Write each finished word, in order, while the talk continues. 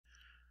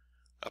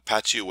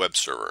Apache Web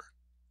Server.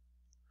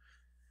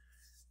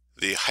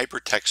 The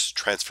Hypertext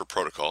Transfer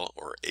Protocol,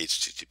 or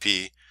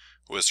HTTP,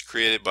 was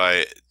created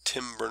by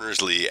Tim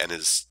Berners-Lee and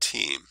his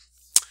team.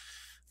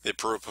 They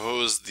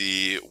proposed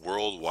the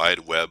World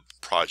Wide Web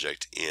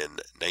project in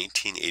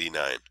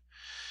 1989.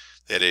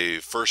 They had a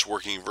first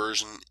working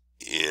version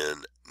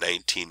in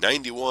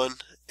 1991,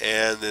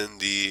 and then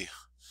the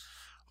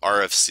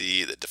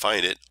RFC that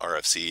defined it,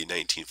 RFC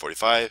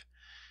 1945,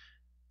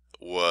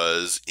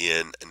 was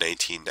in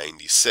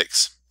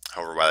 1996.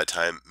 However, by the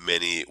time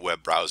many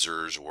web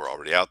browsers were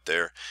already out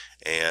there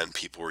and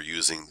people were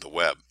using the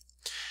web.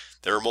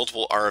 There are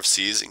multiple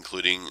RFCs,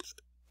 including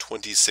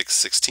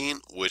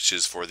 2616, which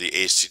is for the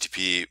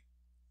HTTP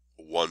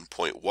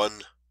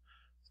 1.1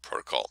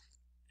 protocol.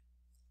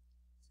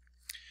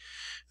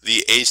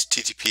 The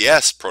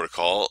HTTPS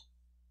protocol,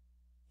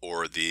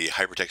 or the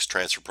Hypertext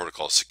Transfer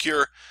Protocol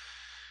Secure,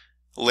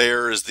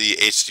 layers the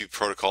HTTP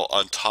protocol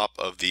on top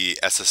of the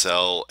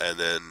SSL and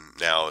then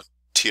now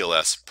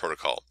TLS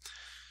protocol.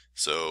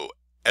 So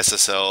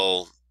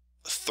SSL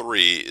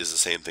 3 is the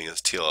same thing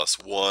as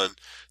TLS 1,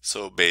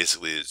 so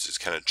basically it's just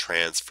kind of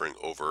transferring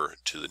over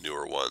to the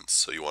newer ones.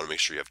 So you want to make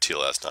sure you have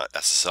TLS, not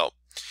SSL.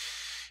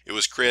 It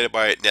was created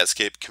by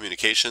Netscape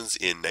Communications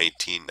in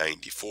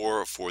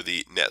 1994 for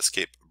the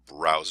Netscape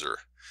browser.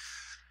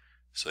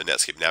 So the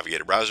Netscape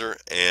Navigator browser,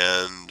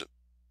 and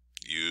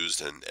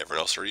used, and everyone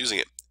else started using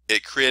it.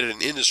 It created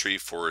an industry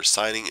for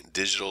signing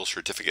digital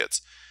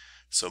certificates.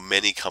 So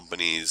many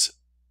companies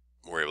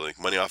were able to make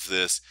money off of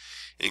this,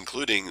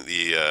 including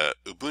the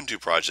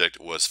Ubuntu project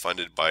was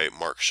funded by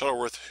Mark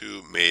Shuttleworth,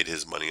 who made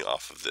his money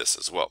off of this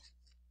as well.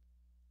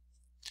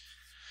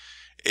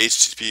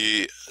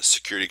 HTTP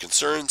security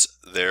concerns.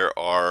 There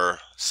are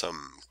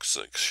some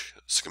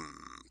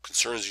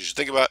concerns you should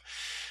think about.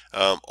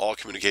 All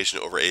communication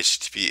over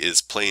HTTP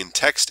is plain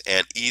text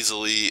and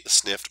easily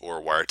sniffed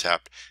or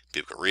wiretapped.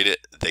 People can read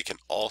it. They can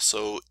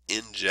also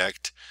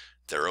inject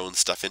their own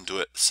stuff into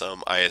it.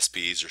 Some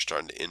ISPs are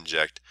starting to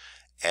inject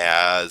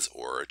ads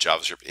or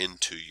JavaScript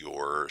into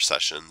your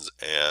sessions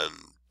and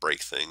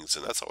break things,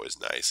 and that's always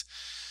nice.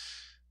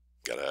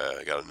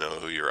 Gotta know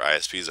who your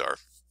ISPs are.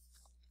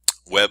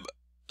 Web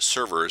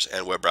servers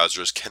and web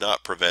browsers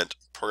cannot prevent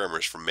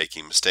programmers from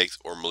making mistakes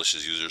or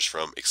malicious users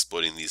from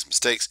exploiting these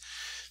mistakes,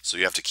 so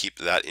you have to keep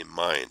that in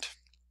mind.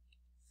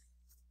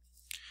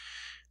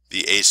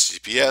 The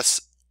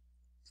HTTPS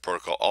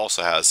protocol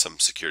also has some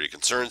security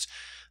concerns.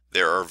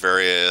 There are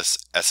various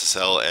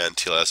SSL and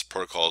TLS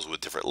protocols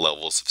with different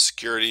levels of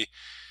security,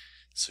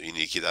 so you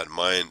need to keep that in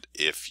mind.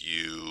 If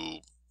you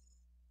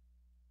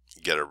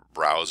get a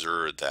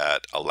browser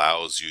that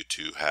allows you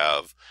to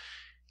have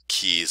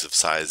keys of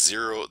size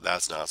 0,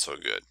 that's not so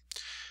good.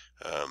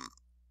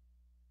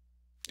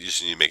 You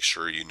just need to make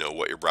sure you know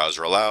what your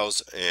browser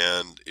allows,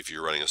 and if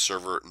you're running a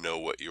server, know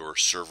what your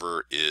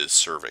server is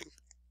serving.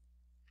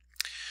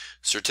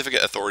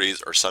 Certificate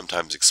authorities are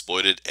sometimes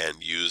exploited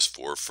and used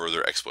for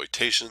further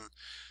exploitation,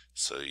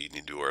 so you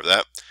need to be aware of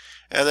that.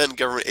 And then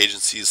government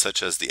agencies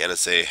such as the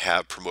NSA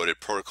have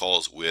promoted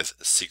protocols with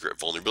secret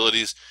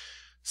vulnerabilities,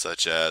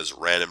 such as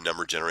random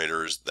number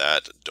generators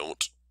that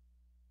don't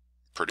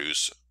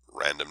produce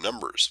random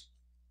numbers.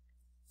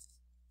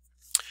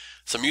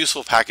 Some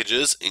useful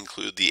packages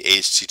include the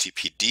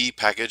HTTPD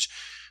package,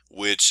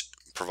 which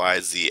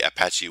provides the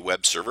Apache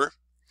Web Server.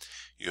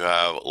 You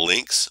have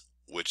Lynx,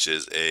 which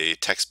is a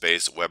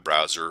text-based web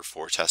browser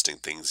for testing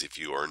things if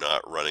you are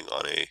not running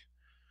on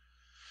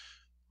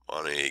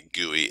a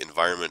GUI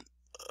environment.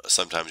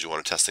 Sometimes you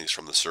want to test things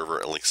from the server,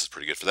 and Lynx is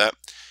pretty good for that.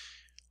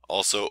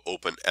 Also,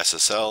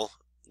 OpenSSL,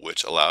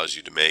 which allows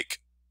you to make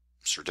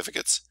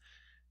certificates.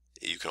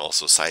 You can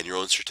also sign your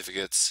own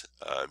certificates.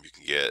 You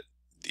can get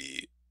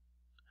the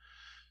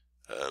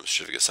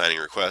certificate signing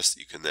request.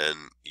 You can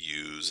then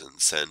use and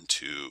send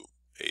to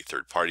a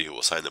third party who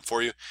will sign them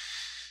for you.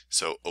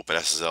 So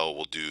OpenSSL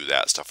will do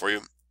that stuff for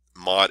you.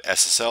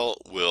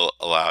 ModSSL will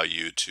allow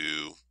you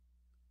to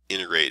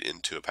integrate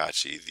into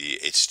Apache the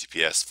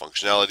HTTPS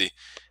functionality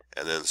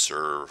and then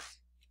serve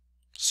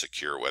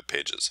secure web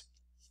pages.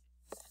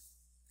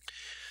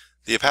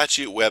 The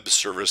Apache Web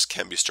Service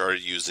can be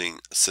started using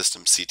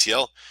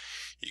systemctl.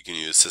 You can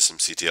use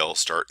systemctl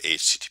start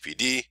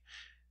HTTPD.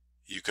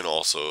 You can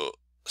also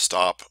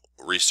stop,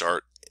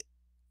 restart,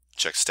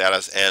 check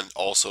status, and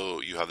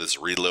also you have this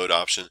reload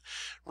option.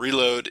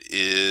 Reload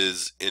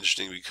is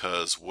interesting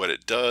because what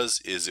it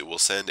does is it will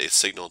send a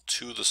signal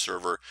to the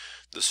server.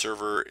 The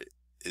server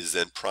is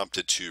then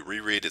prompted to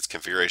reread its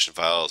configuration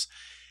files,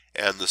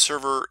 and the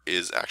server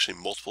is actually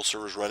multiple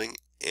servers running,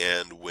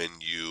 and when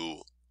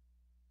you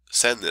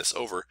send this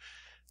over,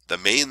 the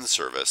main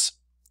service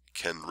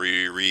can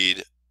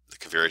reread the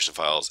configuration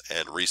files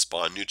and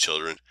respawn new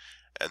children,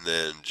 and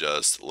then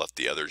just let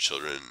the other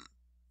children,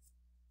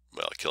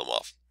 well, kill them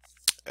off,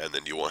 and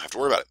then you won't have to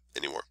worry about it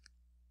anymore.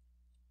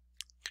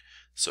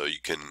 So you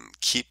can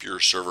keep your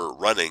server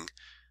running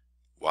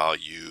while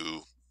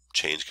you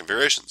change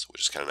configurations,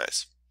 which is kind of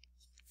nice.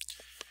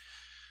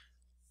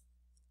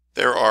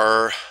 There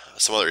are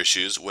some other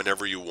issues.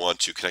 Whenever you want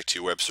to connect to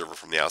your web server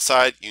from the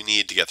outside, you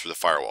need to get through the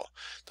firewall.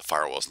 The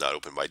firewall is not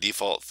open by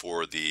default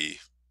for the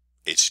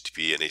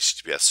HTTP and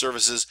HTTPS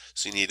services,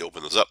 so you need to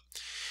open those up.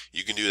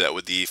 You can do that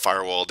with the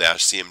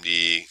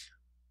firewall-cmd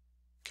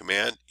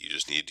command. You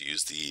just need to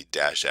use the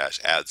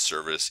 --add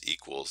service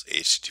equals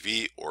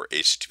HTTP or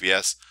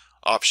HTTPS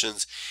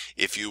options.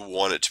 If you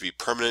want it to be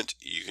permanent,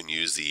 you can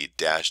use the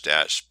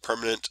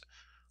 --permanent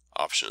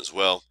option as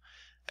well,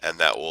 and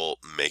that will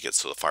make it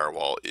so the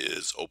firewall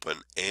is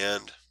open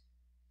and,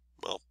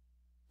 well,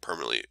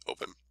 permanently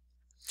open.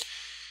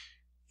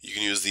 You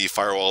can use the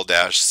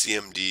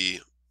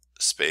firewall-cmd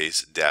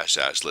space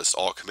 --list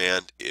all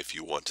command if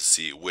you want to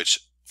see which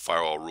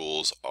firewall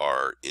rules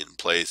are in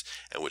place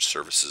and which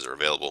services are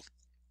available,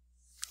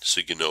 so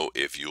you can know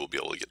if you will be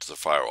able to get to the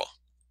firewall.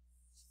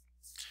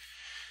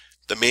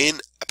 The main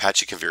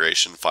Apache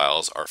configuration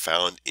files are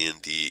found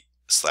in the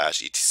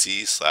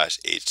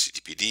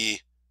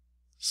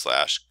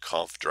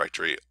 /etc/httpd/conf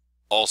directory.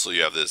 Also,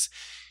 you have this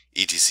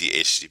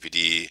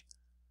etc/httpd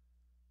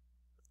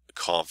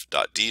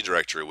conf.d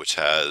directory, which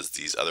has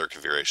these other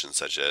configurations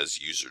such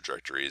as user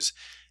directories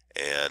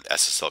and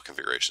SSL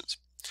configurations.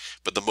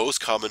 But the most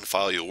common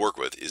file you'll work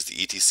with is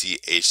the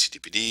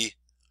etc/httpd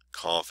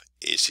conf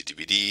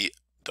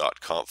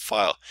httpd.conf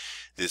file.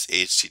 This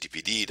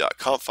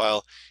httpd.conf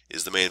file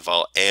is the main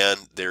file,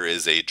 and there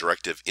is a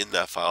directive in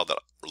that file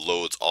that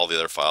loads all the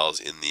other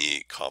files in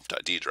the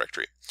conf.d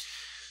directory.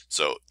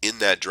 So in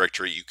that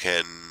directory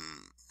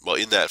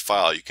in that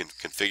file you can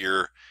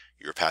configure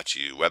your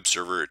Apache web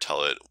server,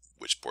 tell it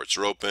which ports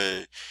are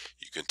open.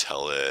 You can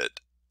tell it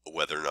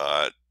whether or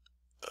not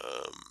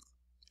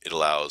it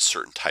allows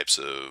certain types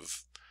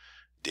of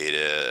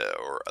data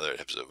or other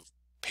types of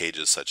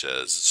pages such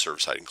as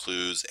server-side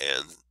includes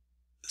and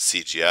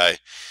CGI.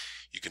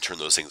 You can turn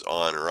those things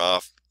on or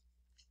off.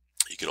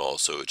 You can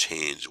also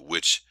change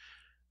which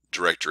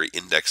directory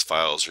index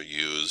files are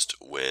used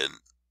when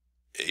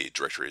a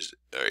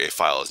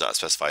file is not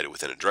specified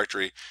within a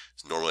directory.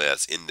 So normally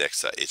that's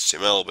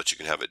index.html, but you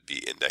can have it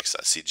be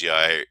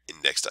index.cgi,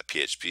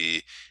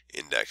 index.php,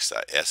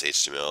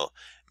 index.shtml,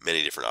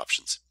 many different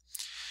options.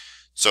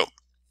 So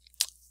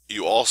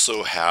you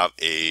also have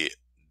a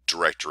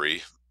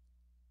directory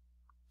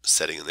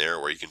setting in there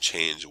where you can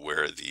change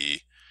where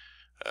the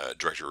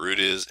directory root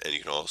is, and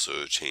you can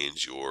also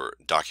change your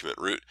document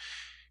root.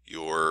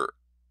 Your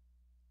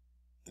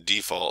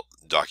default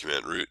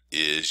document root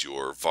is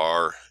your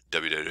var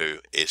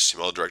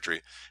www.html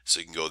directory, so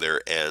you can go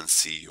there and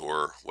see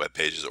your web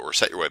pages or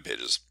set your web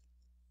pages.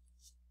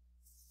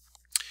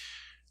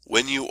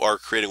 When you are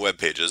creating web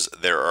pages,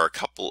 there are a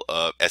couple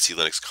of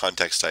SE/Linux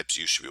context types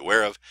you should be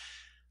aware of.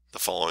 The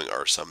following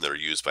are some that are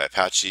used by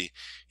Apache.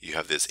 You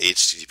have this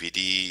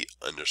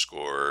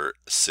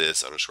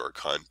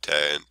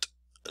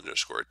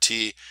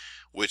httpd_sys_content_t,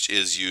 which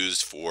is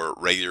used for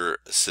regular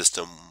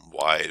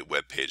system-wide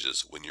web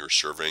pages when you're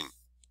serving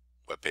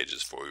web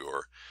pages for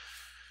your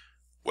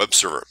web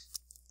server.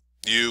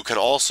 You can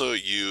also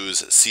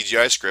use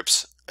CGI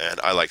scripts, and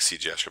I like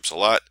CGI scripts a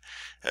lot,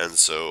 and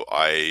so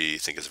I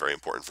think it's very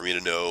important for me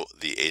to know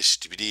the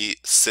httpd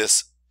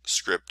sys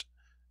script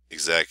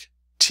exec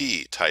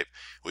t type,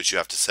 which you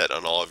have to set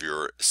on all of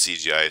your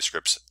CGI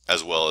scripts,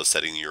 as well as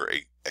setting your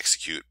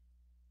execute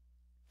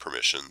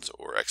permissions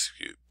or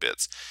execute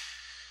bits.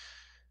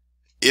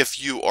 If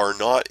you are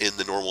not in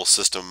the normal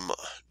system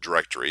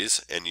directories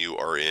and you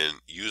are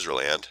in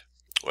userland,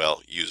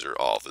 well,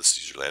 all of this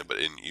userland, but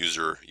in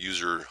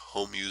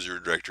home user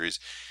directories,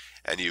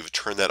 and you've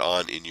turned that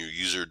on in your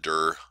user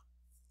dir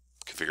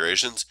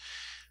configurations,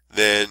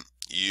 then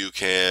you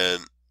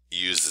can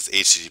use this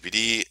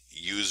httpd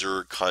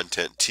user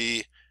content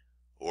t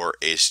or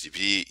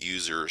httpd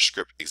user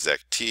script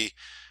exec t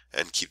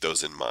and keep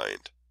those in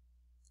mind.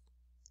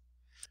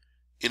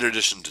 In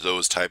addition to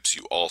those types,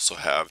 you also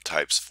have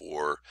types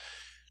for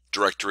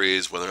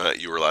directories, whether or not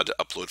you are allowed to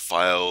upload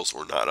files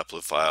or not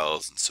upload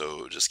files, and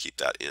so just keep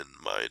that in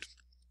mind.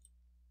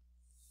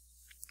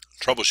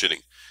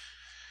 Troubleshooting.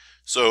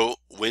 So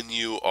when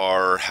you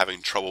are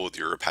having trouble with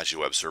your Apache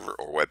web server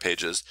or web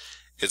pages,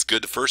 it's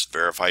good to first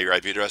verify your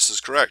IP address is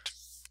correct.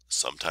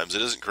 Sometimes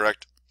it isn't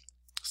correct.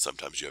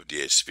 Sometimes you have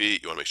DHCP.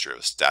 You want to make sure you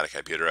have a static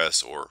IP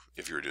address, or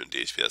if you're doing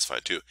DHCP, that's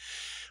fine too.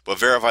 But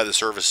verify the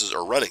services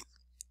are running.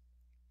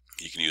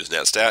 You can use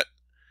netstat,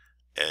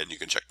 and you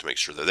can check to make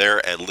sure they're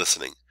there, and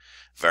listening.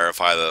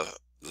 Verify the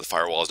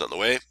firewall is not in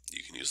the way.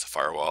 You can use the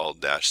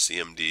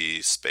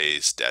firewall-cmd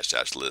space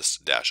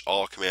 --list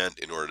all command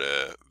in order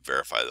to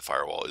verify the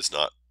firewall is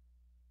not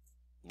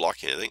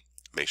blocking anything.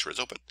 Make sure it's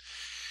open.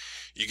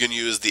 You can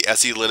use the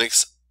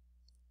SE/Linux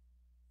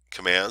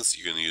commands.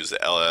 You can use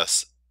the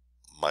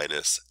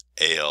ls-al_z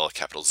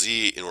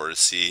in order to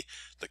see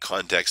the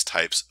context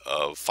types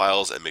of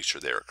files and make sure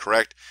they are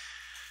correct.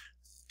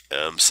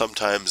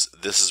 Sometimes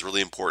this is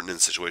really important in a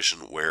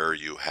situation where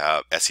you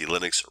have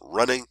SE/Linux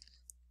running.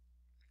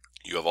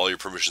 You have all your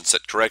permissions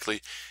set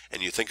correctly,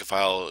 and you think a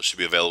file should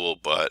be available,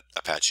 but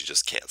Apache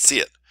just can't see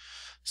it.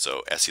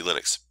 So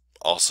SE/Linux.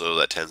 Also,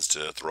 that tends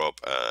to throw up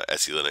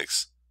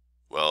SE/Linux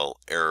well,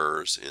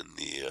 errors in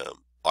the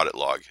audit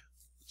log.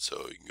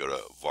 So you can go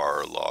to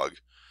var log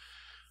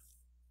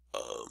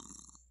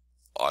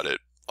audit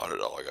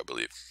log, I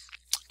believe,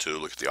 to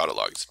look at the audit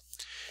logs.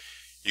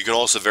 You can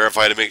also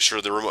verify to make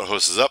sure the remote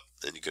host is up,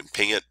 and you can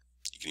ping it.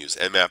 You can use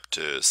nmap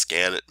to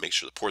scan it, make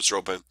sure the ports are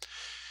open.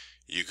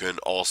 You can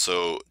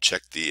also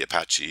check the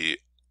Apache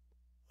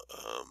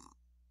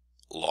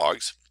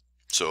logs,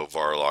 so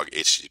var log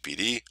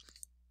httpd,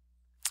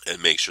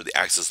 and make sure the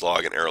access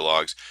log and error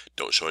logs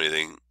don't show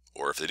anything,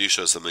 or if they do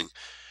show something,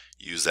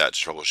 use that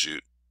to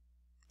troubleshoot.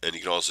 And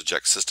you can also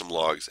check system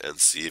logs and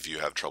see if you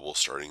have trouble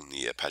starting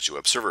the Apache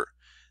Web Server.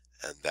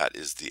 And that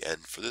is the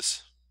end for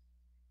this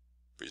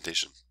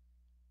presentation.